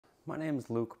My name is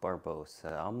Luke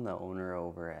Barbosa. I'm the owner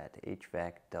over at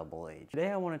HVAC Double H. Today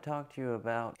I want to talk to you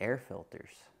about air filters,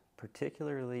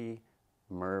 particularly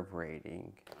MERV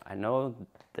rating. I know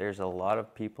there's a lot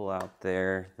of people out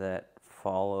there that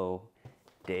follow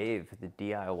Dave, the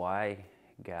DIY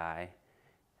guy.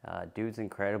 Dude's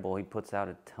incredible. He puts out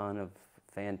a ton of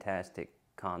fantastic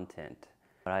content.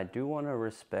 But I do want to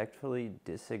respectfully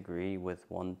disagree with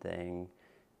one thing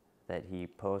that he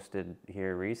posted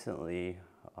here recently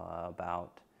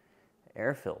about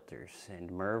air filters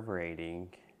and MERV rating.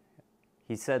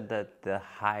 He said that the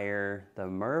higher the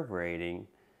MERV rating,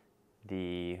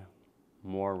 the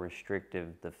more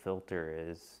restrictive the filter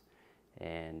is,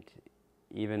 and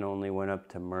even only went up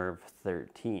to MERV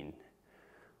 13.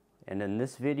 And in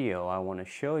this video, I want to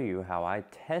show you how I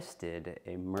tested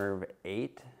a MERV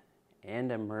 8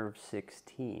 and a MERV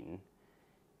 16.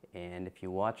 And if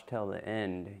you watch till the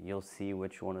end, you'll see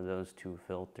which one of those two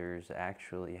filters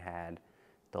actually had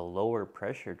the lower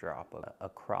pressure drop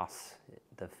across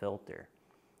the filter.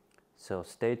 So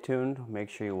stay tuned, make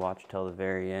sure you watch till the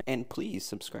very end. And please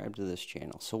subscribe to this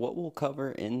channel. So what we'll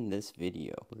cover in this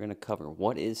video, we're going to cover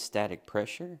what is static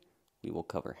pressure. We will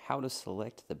cover how to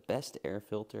select the best air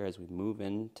filter as we move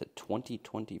into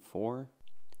 2024.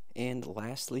 And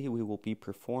lastly, we will be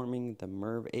performing the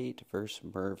MERV 8 versus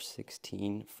MERV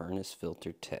 16 furnace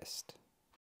filter test.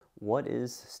 What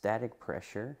is static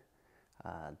pressure?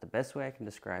 The best way I can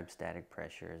describe static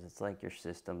pressure is it's like your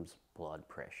system's blood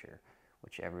pressure,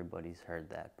 which everybody's heard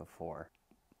that before.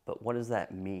 But what does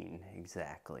that mean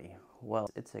exactly? Well,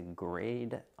 it's a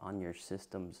grade on your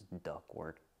system's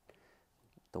ductwork,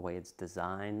 the way it's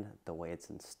designed, the way it's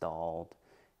installed,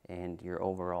 and your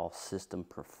overall system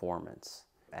performance.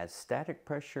 As static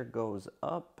pressure goes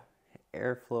up,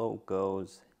 airflow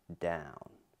goes down.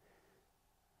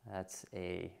 That's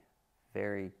a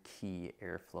very key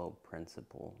airflow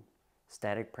principle.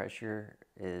 Static pressure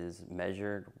is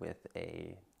measured with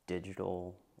a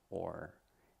digital or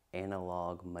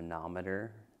analog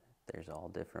manometer. There's all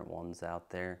different ones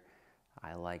out there.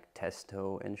 I like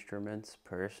Testo instruments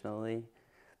personally.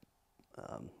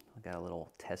 I got a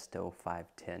little Testo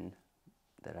 510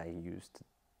 that I use to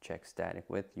check static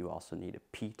with. You also need a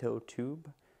pitot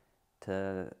tube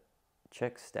to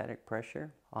check static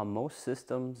pressure. On most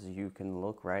systems, you can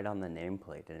look right on the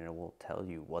nameplate and it will tell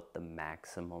you what the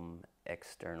maximum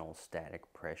external static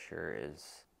pressure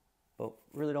is. But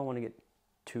really don't want to get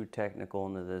too technical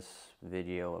into this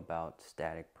video about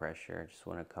static pressure. I just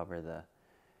want to cover the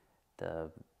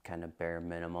kind of bare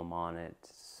minimum on it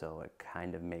so it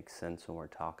kind of makes sense when we're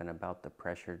talking about the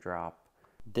pressure drop.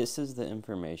 This is the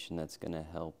information that's going to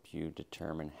help you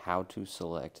determine how to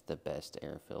select the best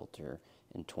air filter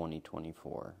in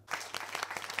 2024.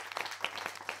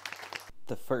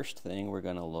 The first thing we're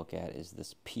going to look at is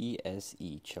this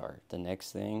PSE chart. The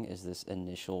next thing is this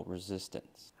initial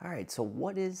resistance. All right, so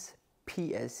what is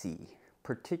PSE?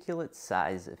 Particulate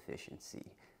size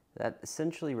efficiency. That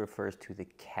essentially refers to the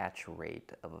catch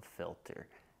rate of a filter,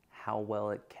 how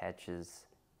well it catches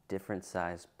different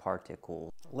size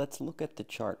particles. Let's look at the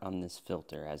chart on this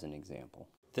filter as an example.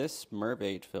 This MERV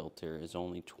 8 filter is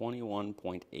only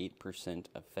 21.8%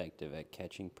 effective at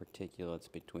catching particulates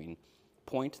between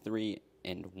 0.3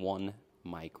 and 1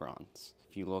 microns.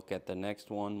 If you look at the next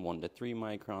one, 1 to 3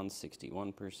 microns,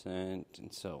 61%,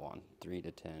 and so on, 3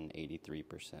 to 10,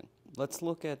 83%. Let's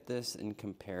look at this in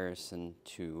comparison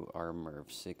to our MERV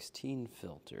 16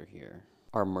 filter here.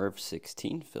 Our MERV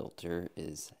 16 filter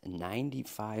is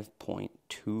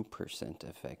 95.2%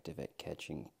 effective at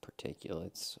catching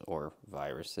particulates or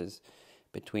viruses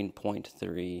between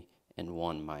 0.3 and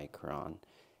 1 micron,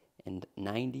 and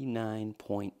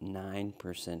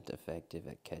 99.9% effective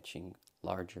at catching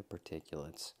larger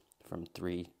particulates from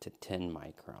 3 to 10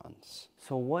 microns.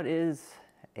 So what is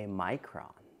a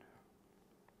micron?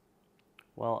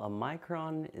 Well, a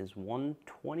micron is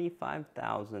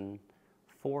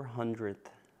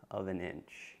 1/25,400th of an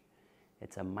inch.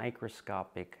 It's a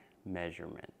microscopic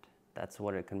measurement. That's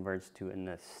what it converts to in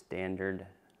the standard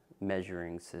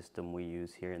measuring system we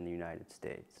use here in the United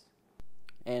States.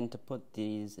 And to put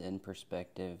these in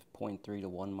perspective, 0.3 to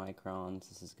 1 microns,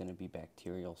 this is going to be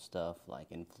bacterial stuff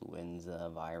like influenza,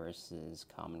 viruses,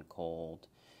 common cold.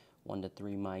 1 to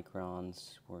 3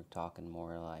 microns, we're talking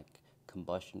more like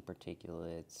combustion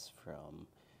particulates from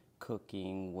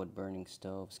cooking, wood burning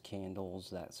stoves,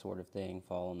 candles, that sort of thing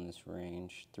fall in this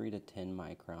range. 3 to 10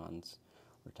 microns,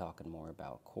 we're talking more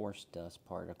about coarse dust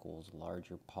particles,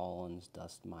 larger pollens,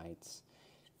 dust mites,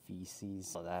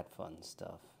 feces, all that fun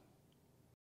stuff.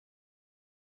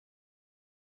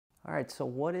 All right, so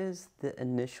what is the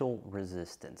initial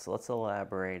resistance? Let's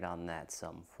elaborate on that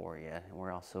some for you. And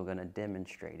we're also going to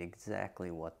demonstrate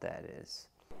exactly what that is.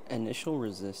 Initial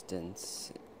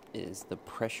resistance is the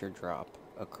pressure drop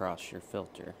across your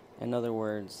filter. In other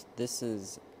words, this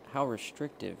is how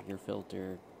restrictive your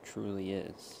filter truly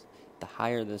is. The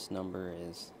higher this number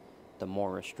is, the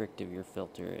more restrictive your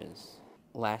filter is.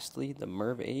 Lastly, the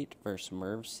MERV 8 versus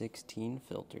MERV 16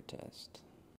 filter test.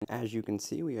 As you can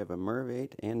see, we have a MERV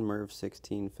 8 and MERV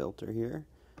 16 filter here.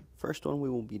 First one we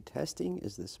will be testing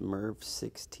is this MERV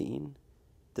 16.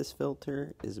 This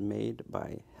filter is made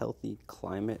by Healthy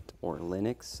Climate, or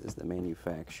Linux is the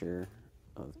manufacturer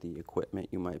of the equipment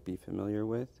you might be familiar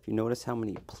with. If you notice how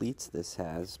many pleats this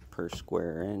has per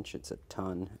square inch, it's a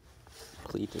ton.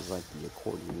 Pleat is like the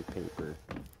accordion paper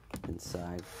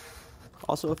inside.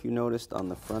 Also, if you noticed on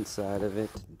the front side of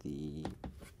it, the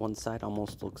one side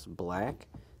almost looks black.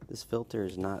 This filter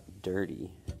is not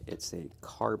dirty. It's a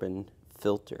carbon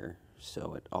filter,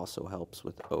 so it also helps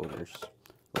with odors.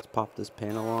 Let's pop this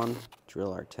panel on,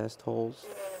 drill our test holes,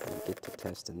 and get to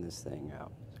testing this thing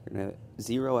out. We're going to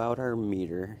zero out our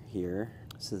meter here.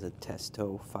 This is a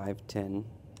Testo 510.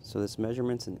 So this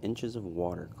measurement's in inches of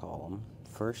water column.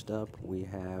 First up, we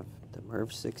have the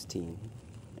MERV 16.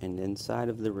 And inside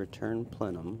of the return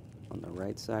plenum, on the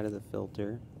right side of the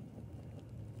filter,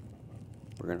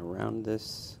 we're going to round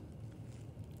this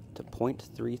to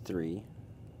 0.33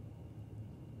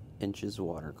 inches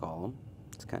water column.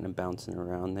 It's kind of bouncing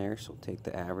around there, so we'll take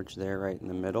the average there right in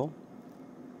the middle,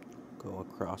 go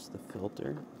across the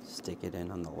filter, stick it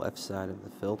in on the left side of the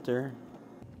filter,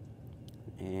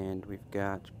 and we've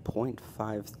got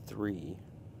 0.53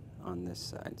 on this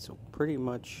side, so pretty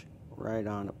much right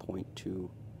on a 0.2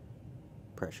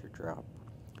 pressure drop.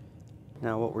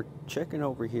 Now what we're checking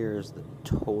over here is the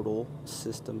total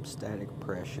system static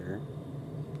pressure,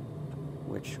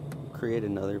 which create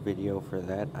another video for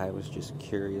that. I was just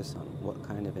curious on what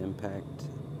kind of impact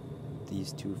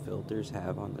these two filters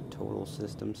have on the total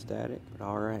system static. But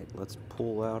alright, let's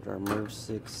pull out our MERV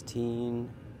 16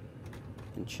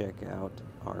 and check out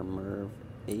our MERV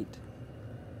 8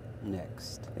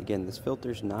 next. Again, this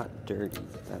filter's not dirty.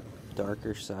 That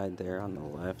darker side there on the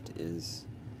left is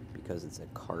because it's a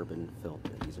carbon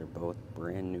filter. These are both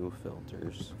brand new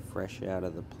filters, fresh out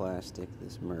of the plastic.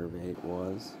 This MERV 8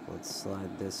 was. Let's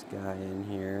slide this guy in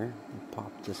here and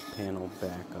pop this panel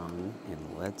back on,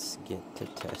 and let's get to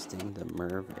testing the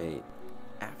MERV 8.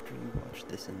 After you watch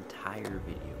this entire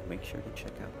video, make sure to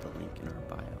check out the link in our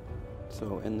bio.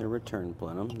 So in the return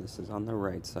plenum, this is on the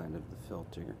right side of the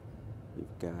filter,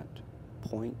 we've got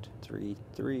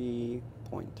 0.33,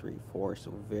 0.34,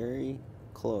 so very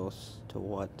close to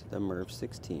what the MERV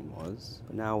 16 was.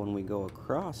 But now when we go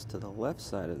across to the left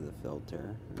side of the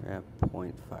filter, we're at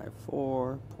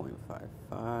 0.54,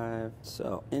 0.55.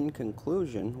 So in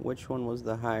conclusion, which one was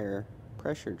the higher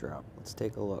pressure drop? Let's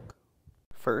take a look.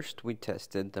 First, we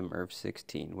tested the MERV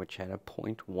 16, which had a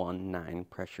 0.19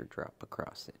 pressure drop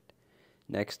across it.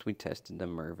 Next, we tested the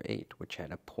MERV 8, which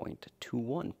had a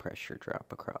 0.21 pressure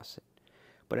drop across it.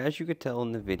 But as you could tell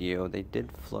in the video, they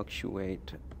did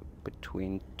fluctuate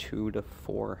between 2 to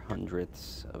 4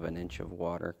 hundredths of an inch of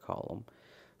water column.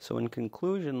 So in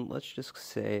conclusion, let's just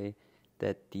say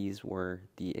that these were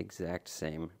the exact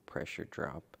same pressure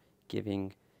drop,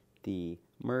 giving the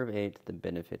MERV 8 the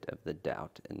benefit of the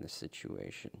doubt in this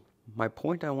situation. My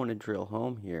point I want to drill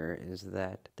home here is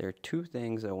that there are two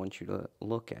things I want you to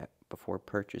look at before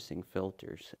purchasing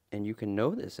filters, and you can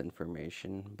know this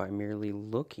information by merely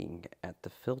looking at the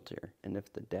filter. And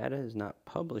if the data is not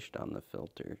published on the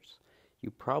filters, you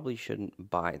probably shouldn't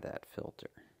buy that filter.